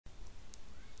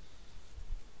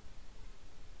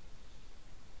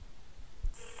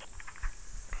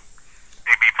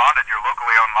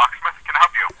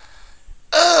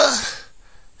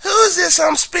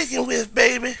I'm speaking with,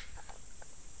 baby? This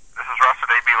is Russ at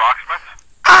AB Locksmith.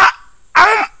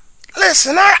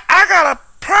 Listen, I got a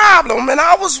problem, and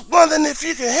I was wondering if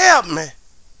you could help me.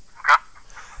 Okay.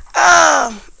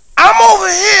 I'm over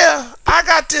here. I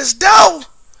got this door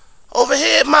over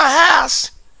here at my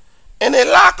house, and it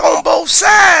lock on both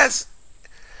sides.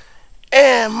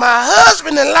 And my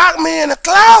husband had locked me in the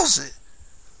closet.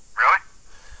 Really?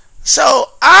 So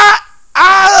I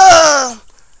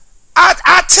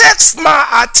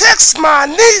text my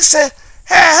niece and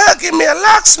had her give me a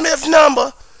locksmith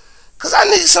number, cause I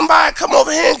need somebody to come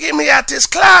over here and get me out this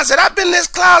closet. I've been in this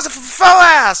closet for 4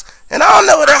 hours, and I don't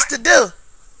know what else to do.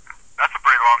 That's a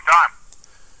pretty long time.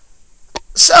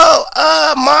 So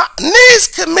my niece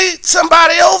could meet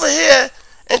somebody over here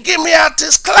and get me out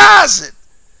this closet.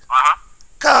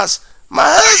 Cause my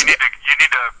husband. You need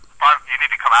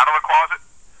to come out of the closet.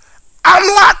 I'm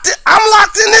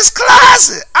locked in this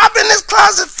closet. I've been in this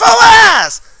closet 4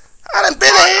 hours. I done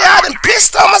been in here. I done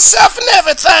pissed on myself and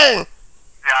everything.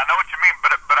 Yeah, I know what you mean,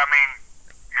 but I mean,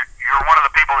 you're one of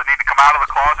the people that need to come out of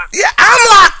the closet. Yeah, I'm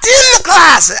locked in the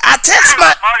closet. I text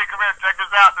my. Marty, come here, check this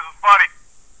out. This is funny.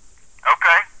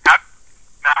 Okay.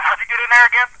 How'd you get in there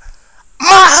again?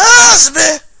 My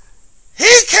husband,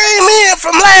 he came in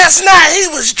from last night.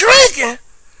 He was drinking,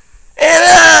 and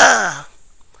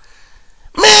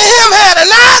me and him had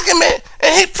an argument,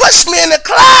 and he pushed me in the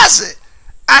closet.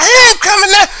 I hear him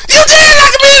coming down. You did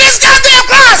lock me in this goddamn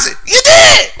closet. You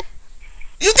did.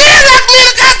 You did lock me in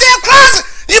the goddamn closet.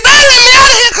 You better let me out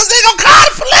of here, cause they gonna call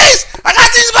the police. I got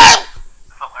these baby.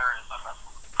 That's hilarious.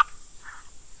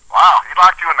 Wow, he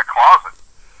locked you in the closet.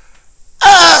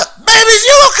 Baby,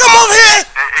 you gonna come over here?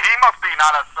 He must be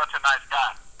not such a nice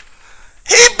guy.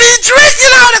 He be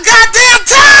drinking all the goddamn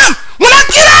time. When I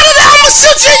get out of there, I'm gonna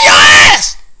shoot you in your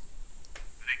ass.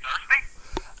 Is he thirsty?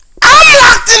 I'm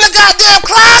locked in the goddamn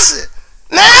closet.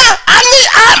 Now,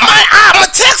 I'ma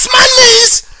text my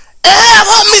niece and have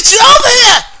her meet you over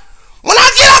here. When I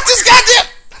get out this goddamn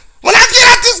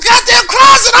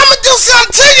closet, I'ma do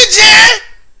something to you, Jerry.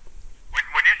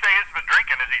 When you say he's been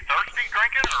drinking, is he thirsty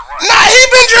drinking or what? Nah, he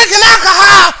been drinking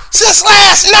alcohol since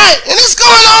last night, and it's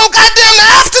going on goddamn the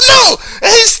afternoon,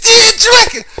 and he's still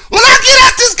drinking. When I get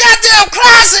out this goddamn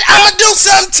closet, I'ma do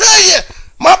something to you.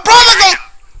 My brother gon'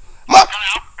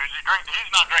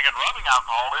 He's not drinking rubbing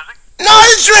alcohol, is he? No,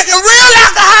 he's drinking real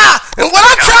alcohol. And what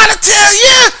I'm trying to tell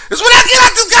you is when I get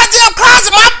out this goddamn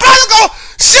closet, my brother gonna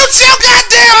shoot your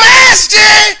goddamn ass,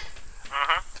 Jay.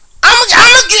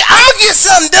 I'ma get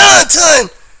something done to him.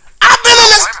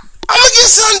 I'ma get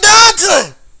something done to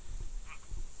him.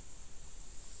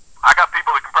 I got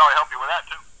people that can probably help you with that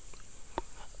too.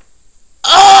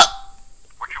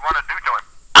 What you want to do to him?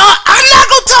 I'm not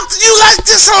gonna talk to you like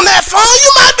this on that phone.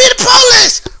 You might be the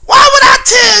police. Why would I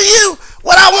tell you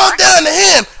what I want done to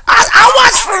him? I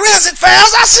watch forensic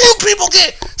files. I seen people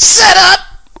get set up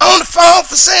on the phone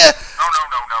for saying. No.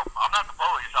 I'm not the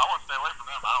police. I want to stay away from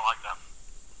them. I don't like them.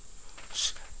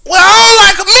 Well, I don't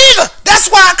like them either. That's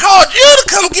why I called you to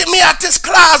come get me out this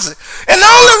closet. And the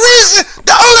only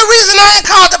reason I ain't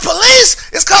called the police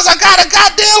is because I got a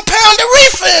goddamn pound of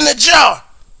reefer in the jar.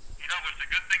 You know, it's a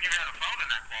good thing you had a phone in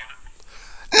that closet.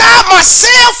 Nah, my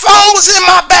cell phone was in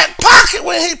my back pocket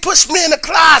when he pushed me in the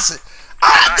closet.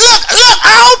 Look,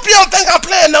 I hope you don't think I'm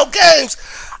playing no games.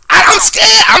 I'm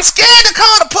scared. I'm scared to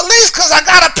call the police because I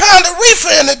got a pound of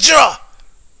reefer in the jar.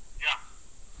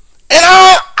 Yeah. And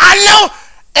I know,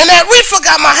 and that reefer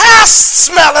got my house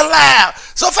smelling loud.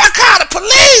 So if I call the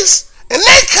police and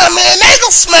they come in, they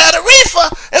gonna smell the reefer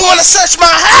and want to search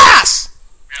my house.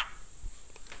 Yeah.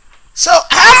 So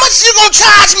how much you gonna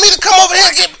charge me to come over here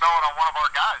and get? Smell it on one of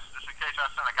our guys, just in case I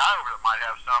send a guy over that might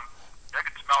have some. They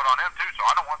could smell it on him too, so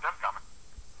I don't want them coming.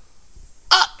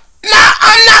 Nah,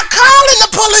 I'm not calling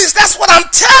the police. That's what I'm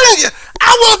telling you.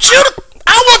 I want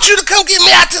you to come get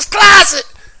me out this closet.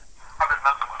 I've been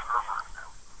messing with her for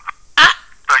now.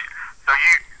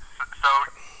 So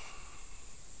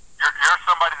you're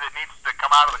somebody that needs to come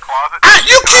out of the closet?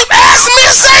 You keep asking me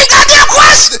the same goddamn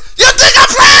question. You think I'm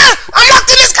playing? I'm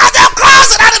locked in this goddamn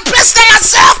closet. I done pissed on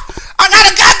myself. I got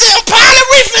a goddamn pound of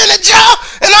reefer in the jar,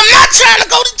 and I'm not trying to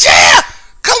go to jail.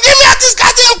 Come get me out this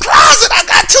goddamn closet. I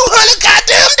got $200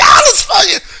 goddamn for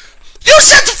you. You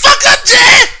shut the fuck up,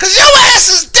 Jay, cause your ass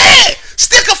is dead.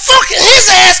 Stick a fork in his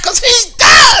ass, cause he's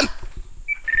done.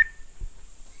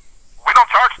 We don't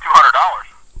charge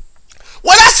 $200.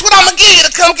 Well, that's what I'm gonna give you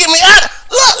to come get me out.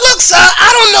 Look, sir, I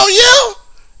don't know you,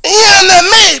 and you don't know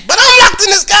me, but I'm locked in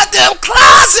this goddamn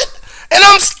closet, and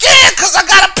I'm scared cause I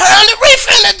got a pound of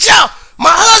reefer in the jar.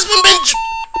 My husband been.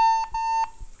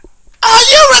 Are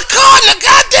you recording a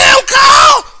goddamn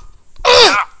call?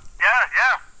 Yeah.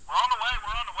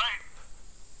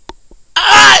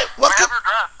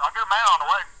 man, on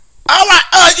the way. All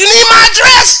right. You need my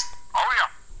address? Oh, yeah.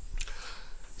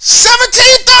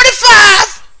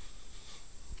 1735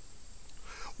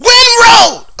 Wynn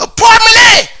Road, apartment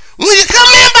A. When you come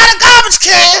in by the garbage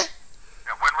can.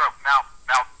 Yeah, Wynn Road. Now,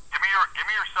 give me your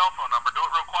cell phone number. Do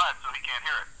it real quiet so he can't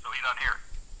hear it. So he doesn't hear it.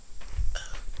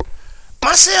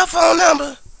 My cell phone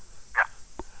number. Yeah.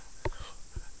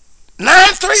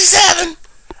 937.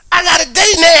 I got a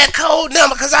Dayton code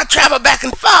number because I travel back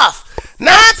and forth.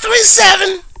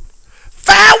 937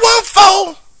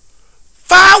 514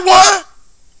 51.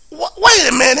 Wait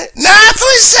a minute.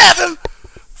 937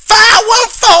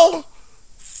 514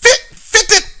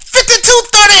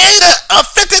 5238 or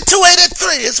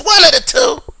 5283. It's one of the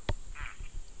two. 38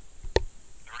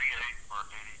 or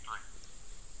 83.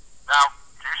 Now,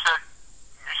 you said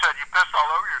you pissed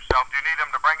all over yourself. Do you need him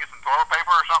to bring you some toilet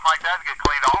paper or something like that to get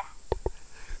cleaned off?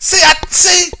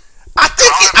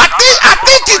 I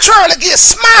think you're trying to get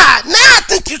smart. Now I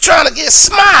think you're trying to get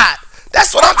smart.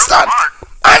 That's what I'm starting. Look.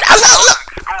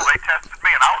 School, they tested me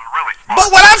and I was really smart.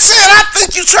 But what I'm saying, I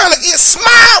think you're trying to get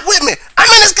smart with me.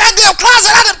 I'm in this goddamn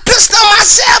closet. I done pissed on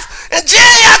myself. And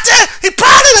Jerry out there, he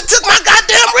probably done took my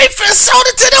goddamn reefer and sold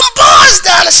it to them boys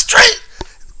down the street.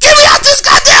 Get me out this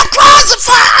goddamn closet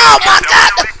for oh my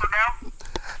god.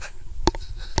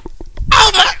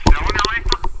 Oh my.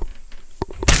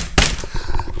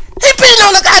 He beating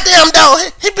on the goddamn door.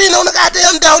 He beating on the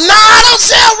goddamn door. No, I don't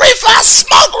sell reefer. I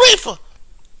smoke reefer.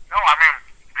 No, I mean,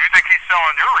 do you think he's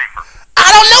selling your reefer? I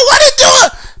don't know what he's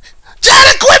doing.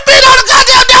 Johnny, quit beating on the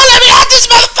goddamn door. Let me out this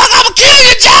motherfucker. I'ma kill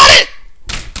you, Johnny.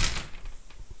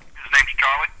 His name's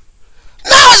Charlie?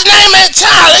 No, his name ain't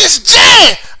Charlie. It's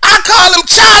Jay. I call him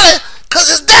Charlie because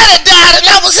his daddy died and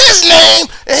that was his name.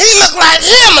 And he looked like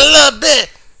him a little bit.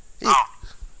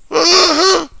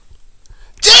 Oh.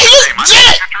 Jay, What's your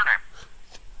name?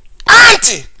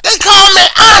 Auntie. They call me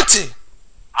Auntie.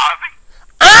 Ozzy?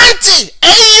 Auntie.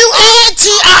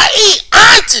 AUNTIE. Auntie.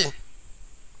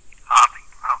 Ozzy.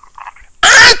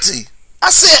 Auntie. I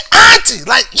said auntie.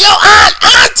 Like your aunt,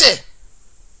 auntie.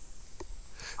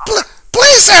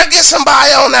 Please, sir, get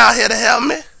somebody on out here to help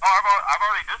me. Oh, I've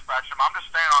already dispatched him. I'm just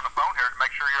staying on the phone here to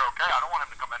make sure you're okay. I don't want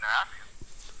him to come in there after you.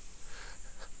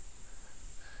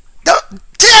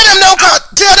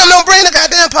 Tell them don't bring the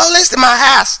goddamn police to my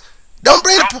house. Don't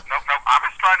bring No. I'm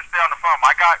just trying to stay on the phone.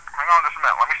 My guy, hang on just a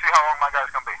minute. Let me see how long my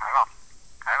guy's gonna be. Hang on.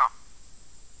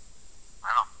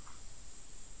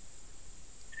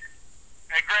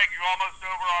 Hey, Greg, you almost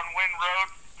over on Wynn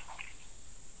Road?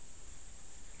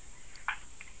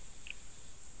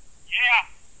 Yeah.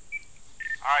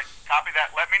 All right, copy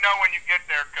that. Let me know when you get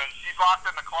there, because she's locked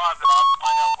in the closet. I'll have to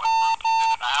find out what room she's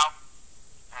in the house.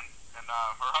 And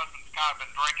her husband's kind of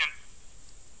been drinking,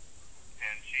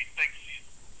 and she thinks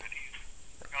that he's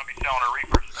going to be selling her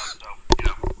reefer stuff. So,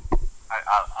 you know,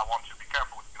 I want you to be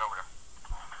careful when you get over there.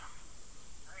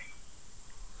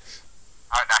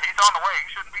 All right, now he's on the way. He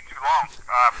shouldn't be too long.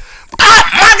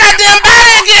 My goddamn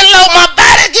body getting low. My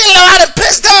body getting low. I done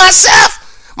pissed on myself.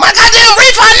 My goddamn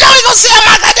reefer. I know he gonna sell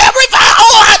my goddamn reefer.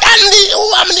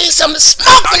 I'm gonna need something to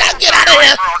smoke when I get out of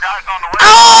here.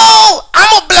 Oh, I'm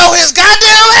gonna blow his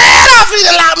goddamn head off. He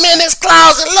done locked me in this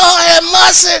closet. Lord have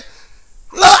mercy.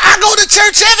 Lord, I go to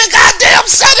church every goddamn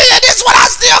Sunday, and this is what I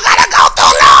still gotta go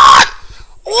through, Lord.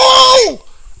 Whoa.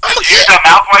 I'm gonna get. You use a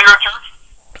mouth while you're at church?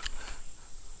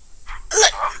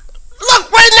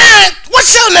 Look, right now,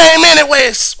 what's your name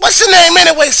anyways? What's your name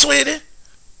anyway, sweetie?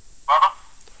 Bubba.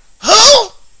 Who?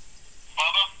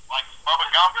 Bubba? Like Bubba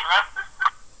Gump, you know?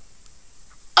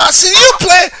 See, you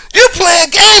playing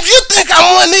games. You think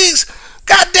I'm one of these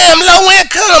goddamn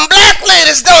low-income black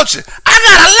ladies, don't you? I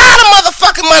got a lot of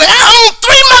motherfucking money. I own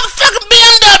 3 motherfucking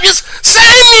BMWs,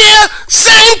 same year,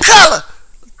 same color.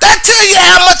 That tell you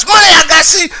how much money I got.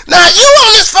 See, now you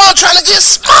on this phone trying to get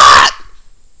smart.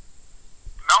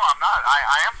 No, I'm not.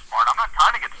 I am smart. I'm not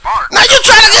trying to get smart. Now you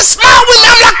trying to get smart when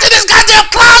I'm locked in this goddamn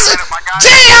closet.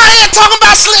 Jay out here talking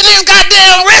about slitting his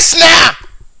goddamn wrist now.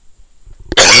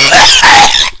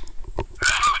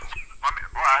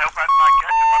 I hope that's not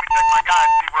catching. Let me check my guy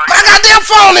and see where my goddamn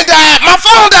phone died. My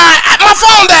phone died. My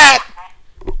phone died.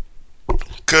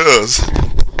 Cuz.